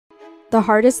The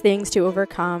hardest things to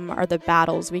overcome are the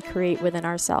battles we create within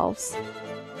ourselves.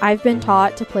 I've been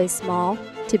taught to play small,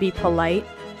 to be polite,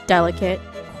 delicate,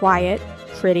 quiet,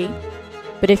 pretty.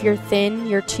 But if you're thin,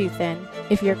 you're too thin.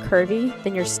 If you're curvy,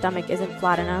 then your stomach isn't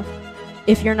flat enough.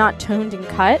 If you're not toned and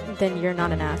cut, then you're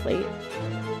not an athlete.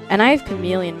 And I've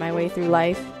chameleoned my way through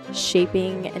life,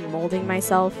 shaping and molding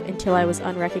myself until I was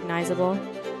unrecognizable.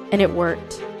 And it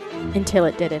worked, until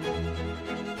it didn't.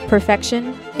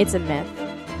 Perfection, it's a myth.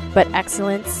 But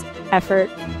excellence, effort,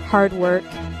 hard work,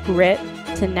 grit,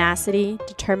 tenacity,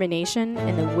 determination,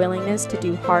 and the willingness to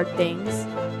do hard things,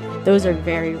 those are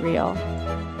very real.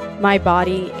 My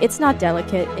body, it's not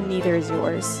delicate, and neither is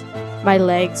yours. My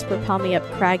legs propel me up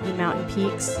craggy mountain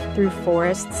peaks, through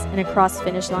forests, and across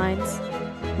finish lines.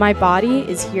 My body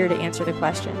is here to answer the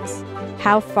questions.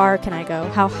 How far can I go?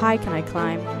 How high can I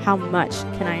climb? How much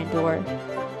can I endure?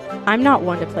 I'm not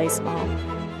one to play small.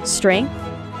 Strength,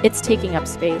 it's taking up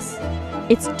space.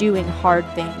 It's doing hard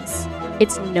things.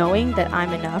 It's knowing that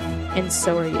I'm enough, and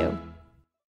so are you.